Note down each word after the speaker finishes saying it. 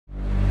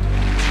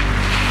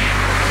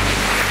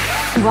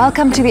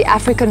Welcome to the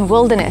African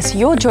wilderness.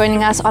 You're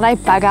joining us on a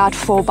bug-out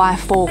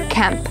 4x4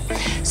 camp.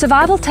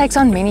 Survival takes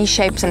on many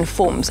shapes and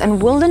forms,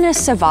 and wilderness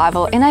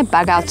survival in a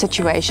bug-out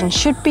situation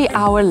should be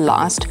our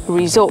last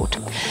resort.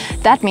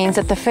 That means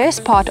that the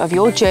first part of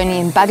your journey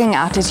in bugging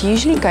out is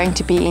usually going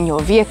to be in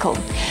your vehicle.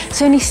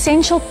 So an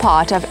essential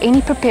part of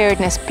any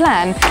preparedness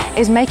plan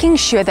is making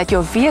sure that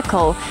your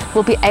vehicle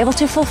will be able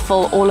to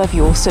fulfill all of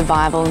your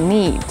survival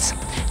needs.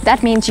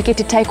 That means you get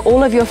to take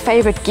all of your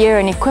favorite gear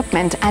and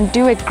equipment and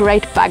do a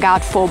great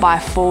bug-out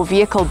 4x4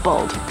 vehicle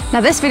build.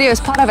 Now this video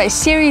is part of a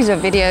series of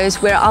videos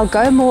where I'll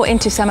go more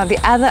into some of the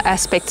other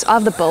aspects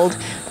of the build,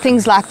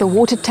 things like the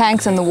water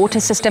tanks and the water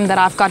system that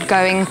I've got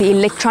going, the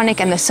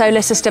electronic and the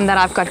solar system that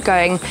I've got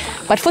going.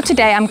 But for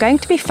today, I'm going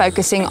to be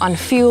focusing on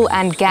fuel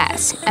and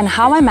gas and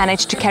how I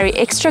managed to carry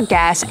extra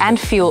gas and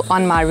fuel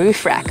on my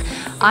roof rack.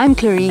 I'm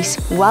Clarice,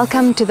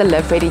 welcome to the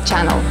Live Ready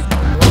channel.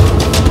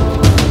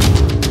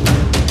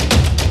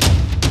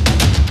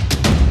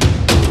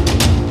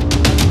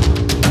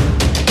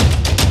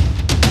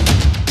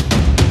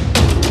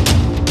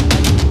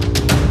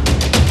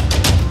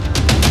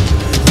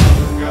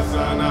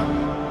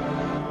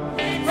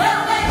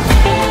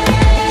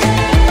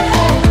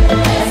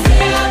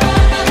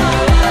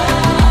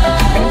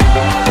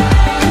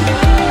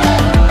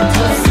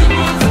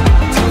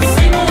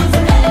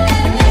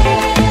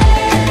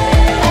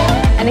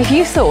 If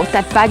you thought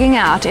that bugging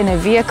out in a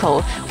vehicle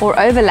or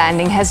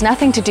overlanding has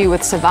nothing to do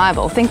with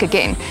survival, think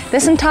again.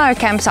 This entire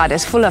campsite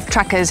is full of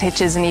truckers,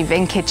 hitches and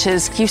event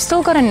hitches. You've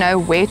still got to know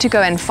where to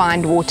go and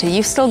find water.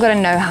 You've still got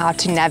to know how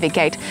to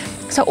navigate.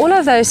 So all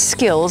of those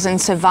skills in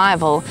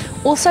survival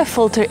also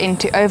filter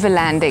into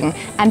overlanding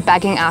and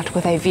bugging out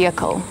with a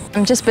vehicle.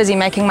 I'm just busy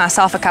making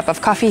myself a cup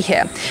of coffee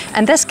here,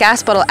 and this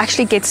gas bottle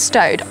actually gets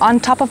stowed on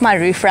top of my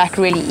roof rack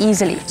really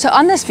easily. So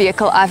on this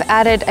vehicle I've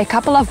added a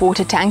couple of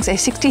water tanks, a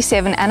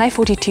 67 and a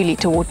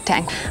 42-litre water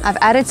tank. I've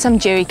added some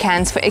jerry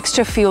cans for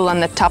extra fuel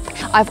on the top.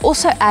 I've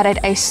also added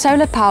a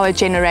solar power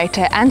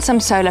generator and some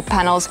solar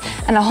panels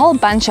and a whole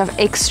bunch of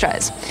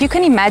extras. You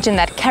can imagine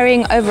that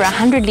carrying over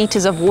 100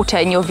 litres of water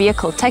in your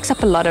vehicle takes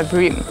up a lot of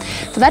room.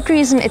 For that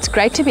reason, it's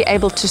great to be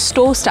able to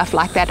store stuff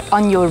like that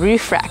on your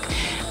roof rack.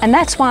 And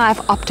that's why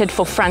I've opted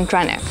for Front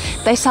Runner.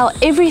 They sell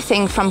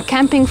everything from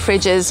camping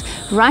fridges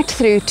right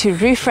through to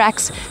roof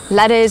racks,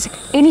 ladders,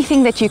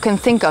 anything that you can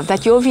think of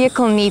that your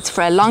vehicle needs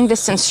for a long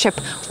distance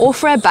trip or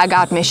for a bug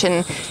out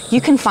mission,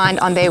 you can find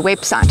on their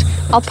website.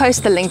 I'll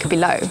post the link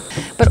below.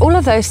 But all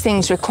of those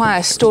things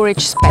require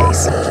storage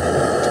space.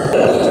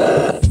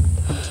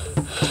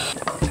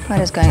 What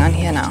is going on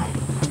here now?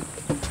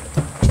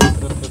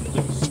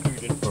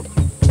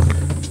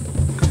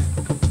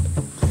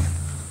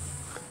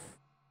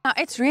 Now,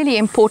 it's really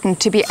important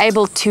to be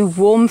able to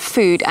warm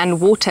food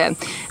and water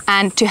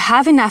and to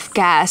have enough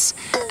gas,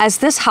 as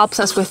this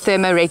helps us with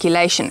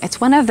thermoregulation. It's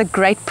one of the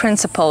great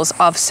principles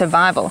of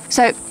survival.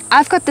 So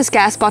I've got this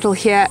gas bottle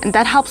here, and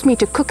that helps me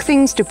to cook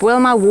things, to boil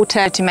my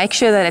water, to make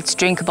sure that it's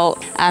drinkable,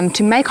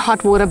 to make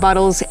hot water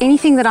bottles,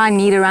 anything that I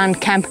need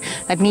around camp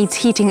that needs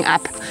heating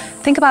up.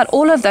 Think about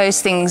all of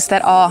those things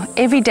that are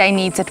everyday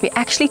needs that we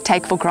actually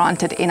take for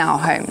granted in our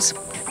homes.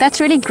 That's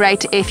really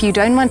great if you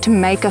don't want to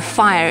make a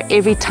fire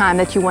every time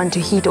that you want to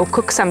heat or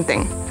cook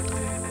something.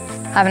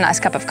 Have a nice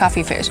cup of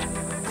coffee first.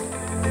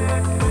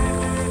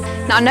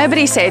 Now,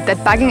 nobody said that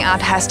bugging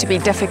out has to be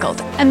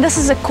difficult, and this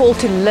is a call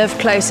to live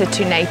closer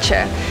to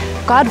nature.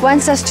 God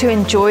wants us to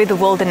enjoy the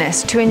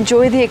wilderness, to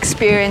enjoy the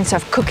experience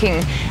of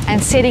cooking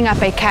and setting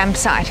up a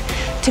campsite,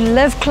 to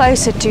live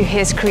closer to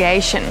His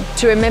creation,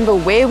 to remember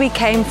where we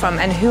came from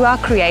and who our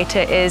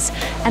Creator is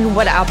and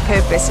what our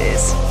purpose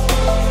is.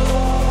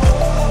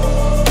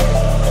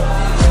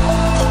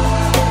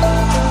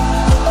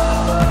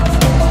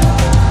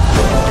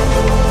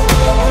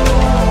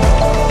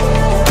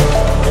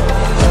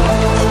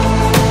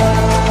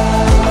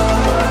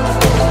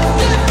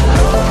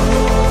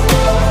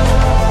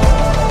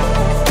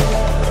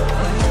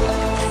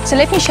 So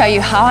let me show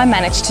you how I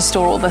managed to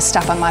store all this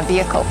stuff on my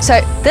vehicle.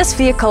 So this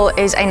vehicle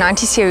is a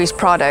 90 series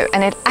Prado,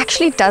 and it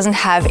actually doesn't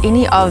have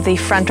any of the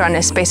Front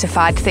Runner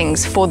specified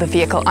things for the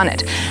vehicle on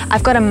it.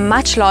 I've got a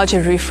much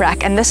larger roof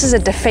rack, and this is a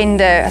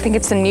Defender, I think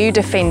it's the new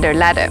Defender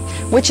ladder,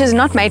 which is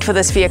not made for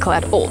this vehicle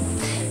at all.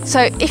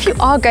 So if you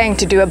are going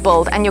to do a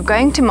build and you're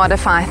going to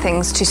modify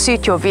things to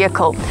suit your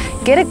vehicle,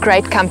 get a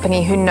great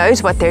company who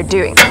knows what they're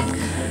doing.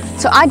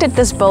 So I did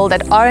this build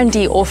at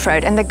R&D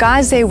Off-Road, and the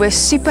guys there were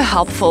super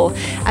helpful,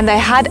 and they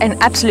had an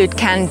absolute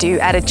can-do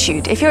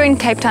attitude. If you're in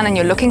Cape Town and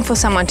you're looking for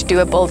someone to do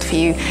a build for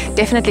you,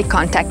 definitely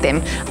contact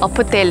them. I'll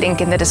put their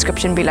link in the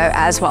description below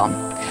as well.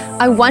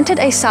 I wanted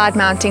a side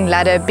mounting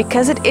ladder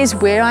because it is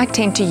where I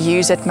tend to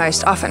use it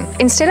most often.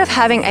 Instead of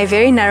having a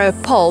very narrow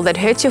pole that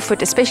hurts your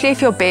foot, especially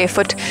if you're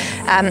barefoot,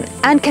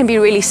 and can be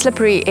really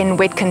slippery in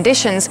wet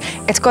conditions,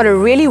 it's got a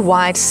really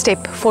wide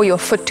step for your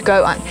foot to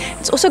go on.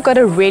 It's also got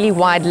a really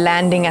wide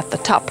landing at the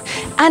top.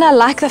 And I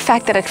like the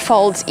fact that it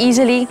folds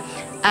easily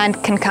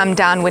and can come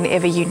down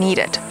whenever you need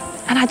it.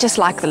 And I just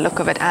like the look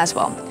of it as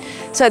well.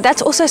 So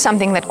that's also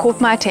something that caught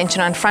my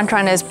attention on Front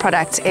Runner's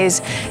products,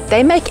 is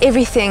they make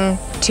everything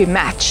to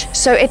match,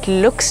 so it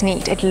looks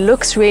neat, it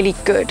looks really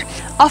good.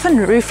 Often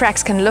roof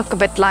racks can look a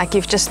bit like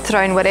you've just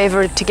thrown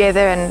whatever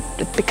together and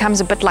it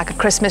becomes a bit like a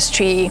Christmas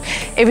tree.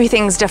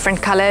 Everything's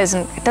different colors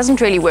and it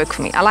doesn't really work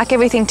for me. I like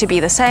everything to be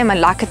the same, I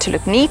like it to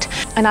look neat,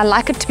 and I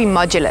like it to be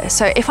modular.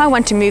 So if I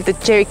want to move the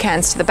jerry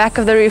cans to the back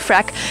of the roof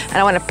rack and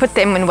I want to put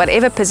them in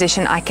whatever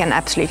position, I can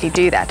absolutely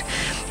do that.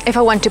 If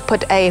I want to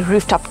put a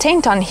rooftop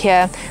tent on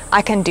here,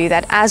 I can do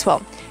that as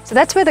well. So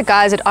that's where the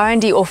guys at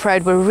R&D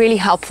Off-Road were really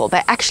helpful.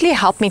 They actually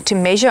helped me to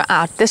measure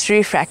out this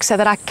roof rack so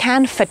that I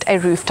can fit a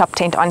rooftop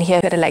tent on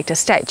here at a later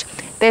stage.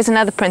 There's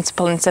another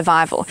principle in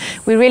survival.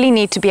 We really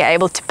need to be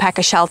able to pack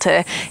a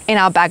shelter in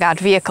our bug out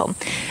vehicle.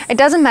 It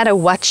doesn't matter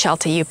what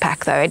shelter you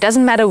pack though. It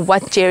doesn't matter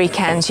what jerry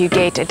cans you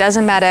get. It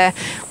doesn't matter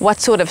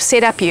what sort of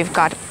setup you've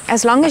got.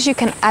 As long as you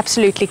can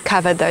absolutely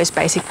cover those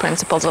basic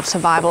principles of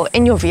survival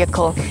in your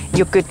vehicle,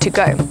 you're good to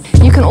go.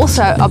 You can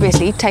also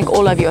obviously take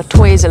all of your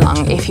toys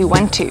along if you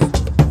want to.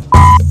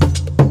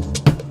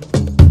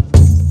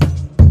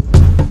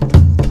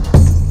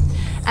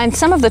 And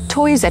some of the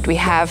toys that we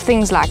have,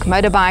 things like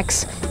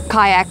motorbikes,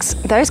 kayaks,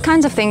 those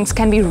kinds of things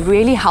can be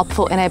really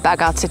helpful in a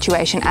bug out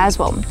situation as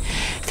well.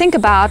 Think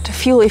about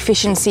fuel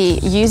efficiency,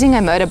 using a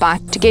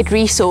motorbike to get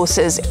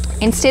resources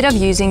instead of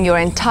using your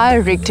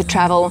entire rig to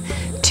travel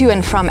to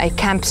and from a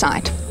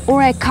campsite.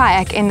 Or a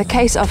kayak in the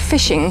case of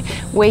fishing,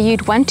 where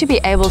you'd want to be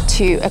able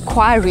to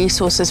acquire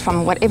resources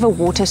from whatever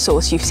water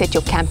source you've set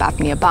your camp up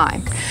nearby.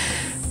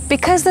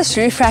 Because this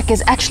roof rack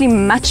is actually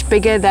much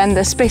bigger than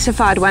the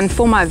specified one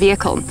for my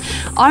vehicle,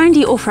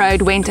 R&D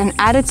Off-Road went and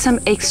added some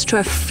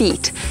extra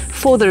feet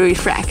for the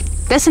roof rack.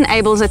 This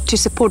enables it to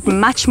support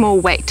much more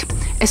weight,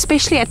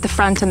 especially at the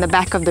front and the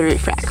back of the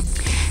roof rack.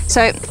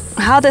 So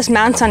how this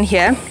mounts on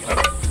here,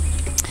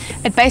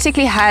 it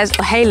basically has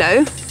a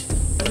halo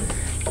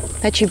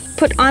that you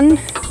put on,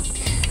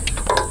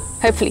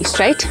 hopefully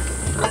straight,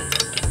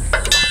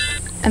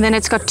 and then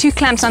it's got two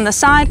clamps on the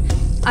side.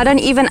 I don't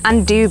even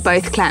undo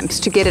both clamps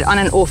to get it on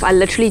and off. I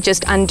literally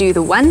just undo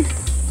the one,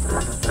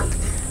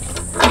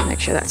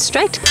 make sure that's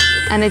straight,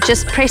 and it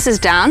just presses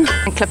down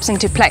and clips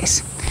into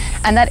place.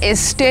 And that is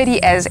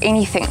sturdy as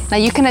anything. Now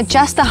you can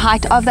adjust the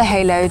height of the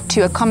halo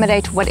to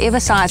accommodate whatever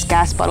size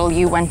gas bottle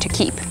you want to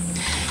keep.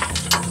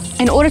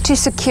 In order to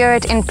secure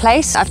it in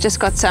place, I've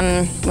just got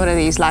some, what are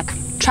these, like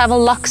travel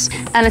locks,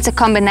 and it's a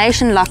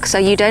combination lock, so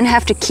you don't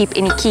have to keep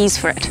any keys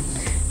for it.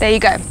 There you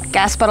go,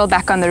 gas bottle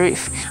back on the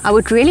roof. I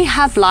would really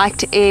have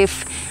liked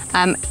if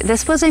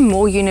this was a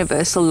more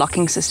universal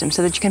locking system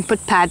so that you can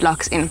put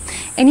padlocks in.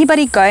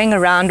 Anybody going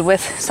around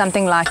with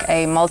something like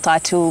a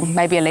multi-tool,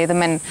 maybe a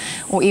Leatherman,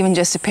 or even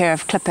just a pair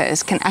of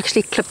clippers can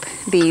actually clip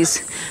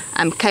these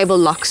cable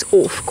locks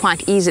off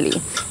quite easily.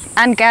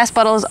 And gas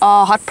bottles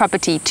are hot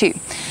property too.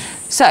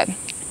 So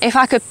if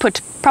I could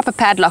put proper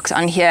padlocks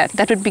on here,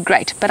 that would be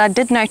great. But I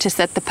did notice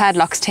that the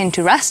padlocks tend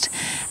to rust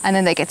and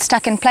then they get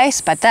stuck in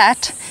place, but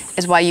that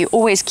is why you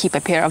always keep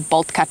a pair of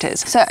bolt cutters.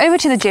 So over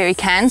to the jerry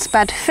cans,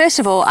 but first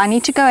of all I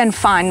need to go and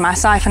find my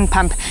siphon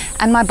pump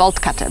and my bolt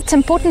cutter. It's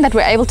important that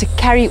we're able to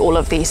carry all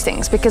of these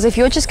things, because if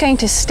you're just going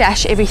to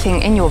stash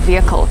everything in your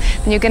vehicle,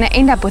 then you're going to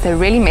end up with a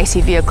really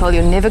messy vehicle.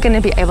 You're never going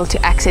to be able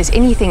to access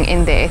anything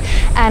in there,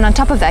 and on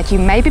top of that you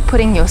may be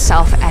putting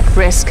yourself at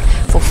risk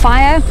for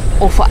fire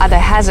or for other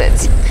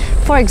hazards.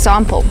 For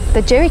example,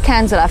 the jerry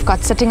cans that I've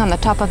got sitting on the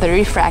top of the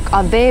roof rack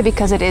are there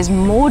because it is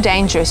more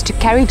dangerous to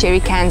carry jerry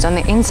cans on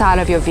the inside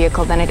of your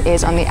vehicle than it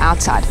is on the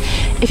outside.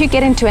 If you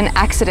get into an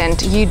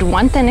accident, you'd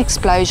want an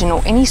explosion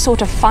or any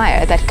sort of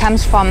fire that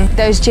comes from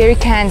those jerry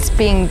cans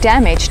being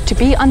damaged to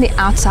be on the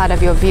outside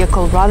of your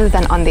vehicle rather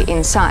than on the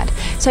inside.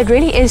 So it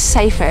really is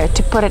safer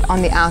to put it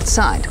on the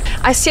outside.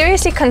 I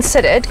seriously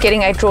considered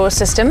getting a drawer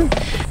system,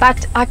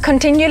 but I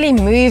continually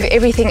move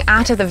everything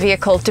out of the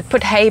vehicle to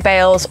put hay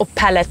bales or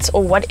pallets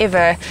or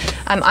whatever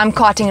I'm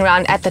carting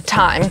around at the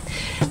time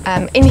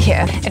in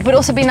here. It would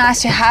also be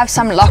nice to have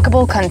some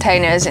lockable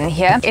containers in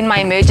here. In my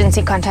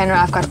emergency container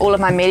I've got all of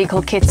my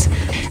medical kits,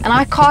 and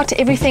I cart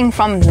everything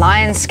from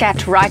lion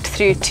scat right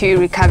through to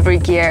recovery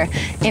gear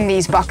in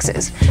these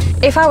boxes.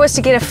 If I was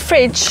to get a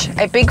fridge,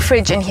 a big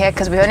fridge in here,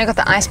 because we've only got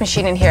the ice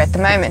machine in here at the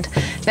moment,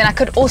 then I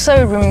could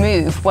also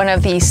remove one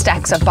of these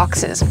stacks of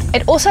boxes.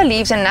 It also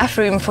leaves enough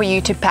room for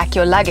you to pack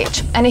your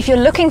luggage. And if you're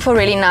looking for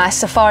really nice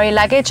safari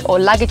luggage or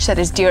luggage that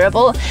is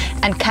durable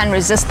and can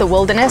resist the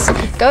wilderness,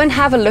 go and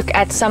have a look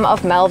at some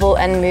of Melville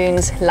and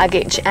Moon's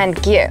luggage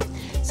and gear.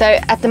 So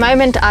at the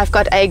moment I've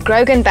got a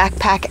Grogan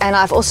backpack, and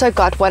I've also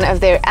got one of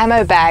their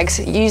ammo bags,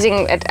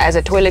 using it as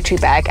a toiletry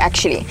bag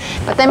actually.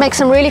 But they make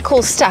some really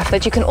cool stuff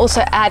that you can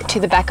also add to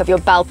the back of your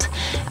belt,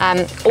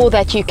 or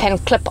that you can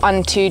clip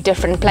onto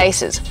different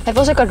places. They've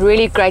also got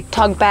really great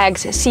tog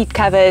bags, seat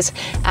covers,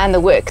 and the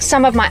works.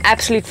 Some of my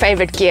absolute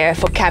favorite gear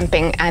for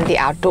camping and the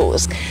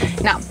outdoors.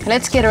 Now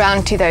let's get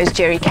around to those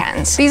jerry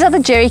cans. These are the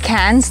jerry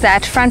cans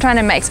that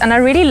Frontrunner makes, and I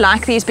really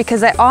like these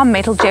because they are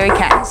metal jerry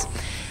cans.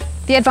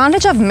 The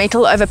advantage of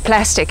metal over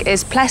plastic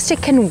is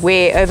plastic can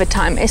wear over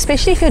time,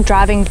 especially if you're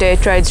driving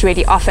dirt roads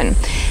really often.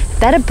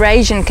 That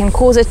abrasion can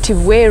cause it to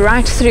wear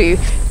right through,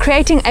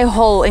 creating a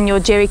hole in your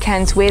jerry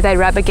cans where they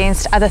rub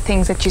against other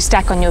things that you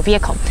stack on your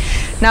vehicle.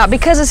 Now,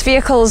 because this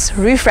vehicle's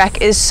roof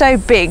rack is so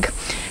big,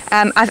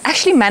 I've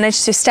actually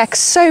managed to stack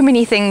so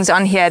many things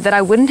on here that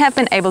I wouldn't have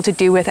been able to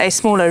do with a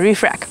smaller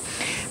roof rack.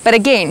 But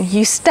again,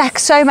 you stack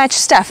so much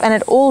stuff and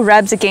it all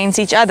rubs against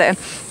each other.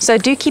 So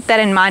do keep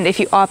that in mind if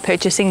you are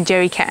purchasing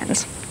jerry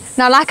cans.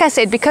 Now, like I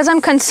said, because I'm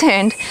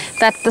concerned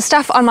that the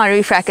stuff on my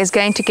roof rack is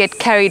going to get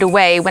carried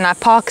away when I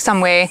park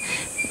somewhere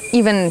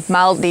even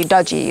mildly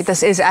dodgy,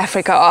 this is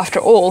Africa after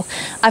all,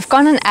 I've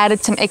gone and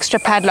added some extra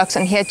padlocks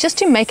on here just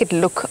to make it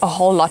look a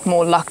whole lot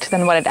more locked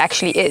than what it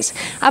actually is.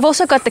 I've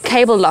also got the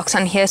cable locks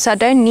on here, so I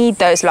don't need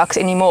those locks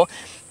anymore.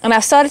 And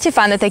I've started to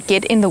find that they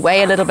get in the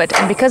way a little bit,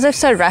 and because they're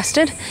so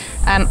rusted,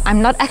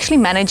 I'm not actually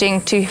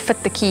managing to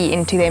fit the key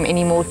into them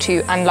anymore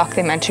to unlock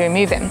them and to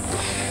remove them.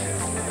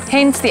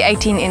 Hence the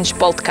 18-inch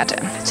bolt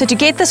cutter. So to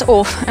get this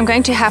off, I'm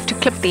going to have to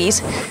clip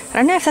these. I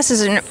don't know if this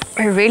is in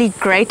a really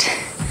great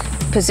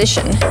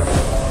position.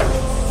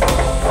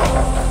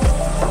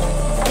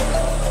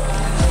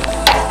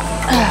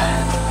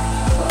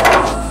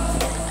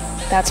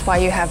 That's why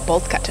you have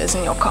bolt cutters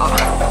in your car.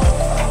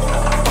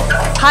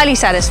 Highly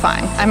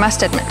satisfying, I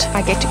must admit.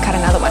 I get to cut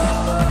another one.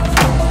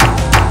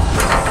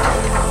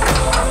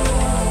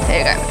 There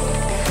you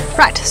go.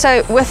 Right,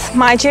 so with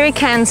my jerry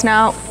cans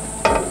now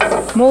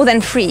more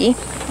than free,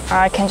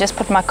 I can just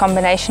put my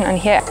combination on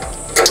here.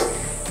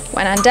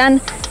 When I'm done,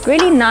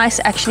 really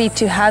nice actually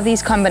to have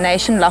these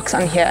combination locks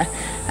on here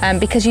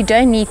because you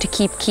don't need to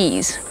keep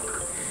keys.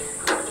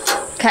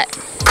 Okay.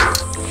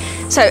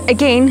 So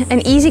again,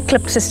 an easy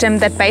clip system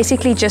that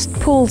basically just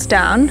pulls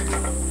down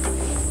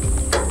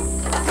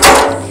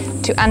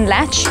to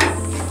unlatch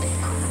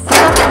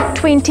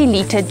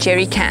 20-litre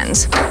jerry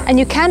cans. And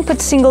you can put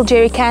single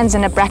jerry cans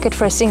in a bracket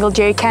for a single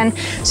jerry can.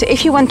 So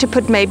if you want to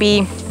put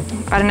maybe,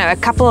 I don't know, a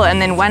couple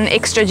and then one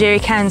extra jerry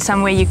can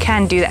somewhere, you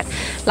can do that.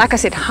 Like I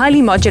said,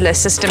 highly modular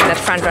system that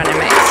Front Runner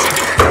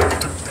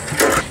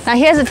makes. Now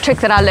here's a trick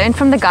that I learned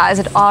from the guys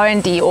at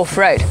R&D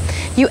Off-Road.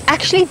 You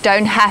actually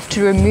don't have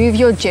to remove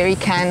your jerry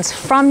cans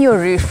from your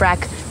roof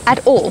rack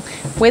at all,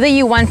 whether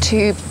you want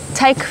to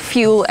take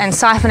fuel and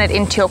siphon it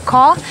into your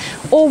car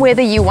or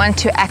whether you want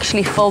to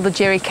actually fill the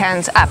jerry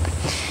cans up.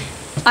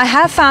 I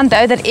have found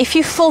though that if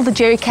you fill the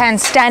jerry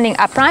cans standing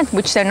upright,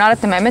 which they're not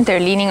at the moment, they're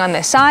leaning on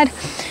their side,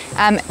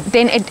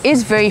 then it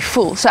is very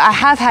full. So I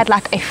have had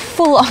like a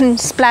full-on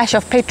splash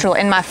of petrol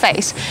in my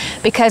face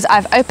because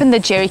I've opened the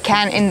jerry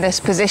can in this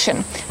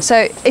position.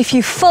 So if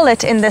you fill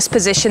it in this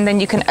position, then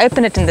you can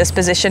open it in this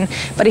position.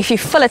 But if you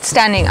fill it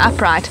standing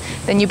upright,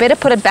 then you better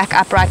put it back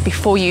upright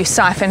before you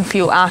siphon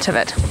fuel out of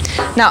it.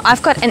 Now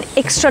I've got an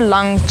extra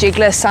long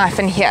jiggler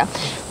siphon here.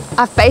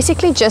 I've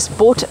basically just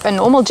bought a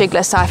normal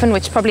jiggler siphon,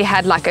 which probably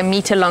had like a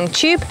meter long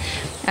tube,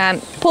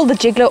 pulled the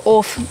jiggler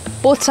off,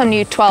 bought some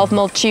new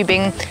 12mm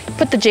tubing,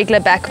 put the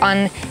jiggler back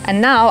on,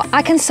 and now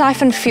I can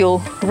siphon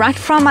fuel right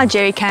from my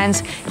jerry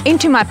cans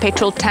into my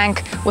petrol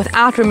tank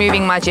without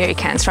removing my jerry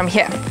cans from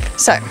here.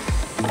 So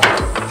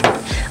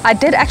I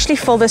did actually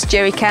fill this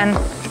jerry can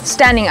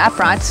standing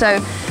upright, so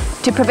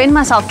to prevent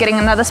myself getting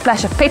another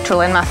splash of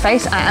petrol in my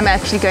face, I am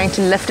actually going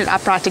to lift it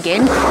upright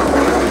again.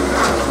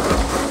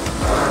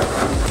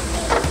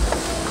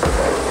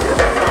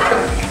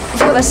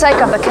 For the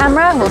sake of the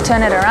camera, we'll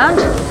turn it around.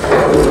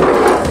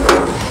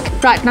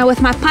 Right, now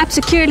with my pipe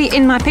securely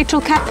in my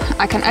petrol cap,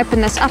 I can open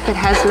this up. It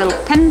has a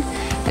little pin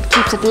that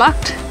keeps it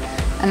locked,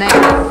 and then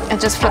it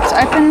just flips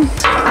open.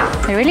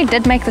 They really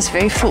did make this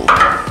very full.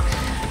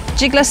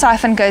 Jiggler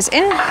siphon goes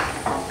in,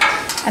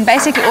 and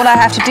basically all I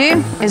have to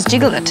do is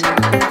jiggle it.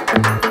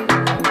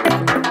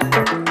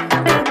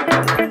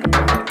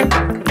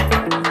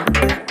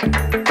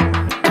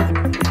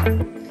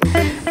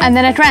 And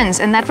then it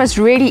runs, and that was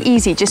really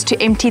easy just to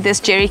empty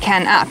this jerry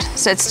can out.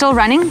 So it's still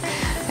running.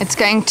 It's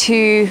going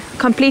to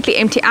completely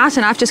empty out,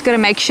 and I've just got to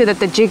make sure that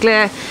the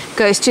jiggler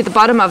goes to the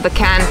bottom of the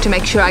can to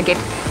make sure I get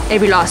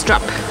every last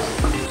drop.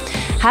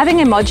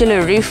 Having a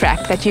modular roof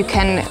rack that you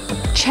can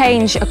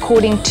change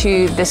according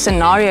to the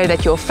scenario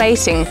that you're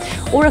facing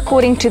or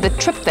according to the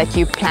trip that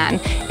you plan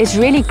is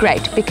really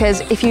great, because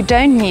if you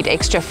don't need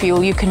extra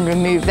fuel, you can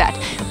remove that.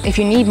 If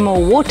you need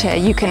more water,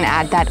 you can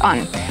add that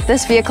on.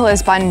 This vehicle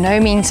is by no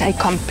means a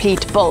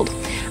complete build.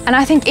 And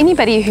I think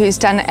anybody who's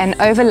done an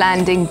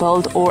overlanding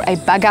build or a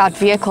bug-out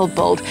vehicle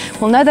build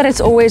will know that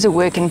it's always a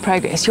work in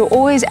progress. You're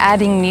always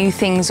adding new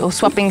things or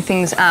swapping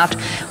things out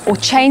or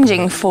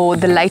changing for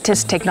the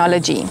latest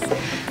technology.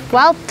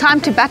 Well, time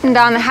to batten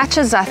down the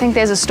hatches. I think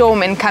there's a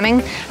storm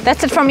incoming.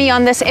 That's it from me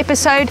on this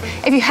episode.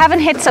 If you haven't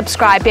hit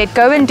subscribe yet,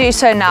 go and do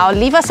so now.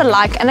 Leave us a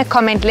like and a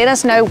comment. Let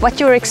us know what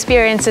your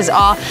experiences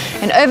are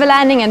in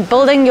overlanding and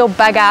building your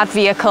bug-out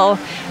vehicle.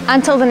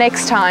 Until the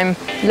next time,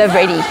 live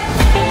ready.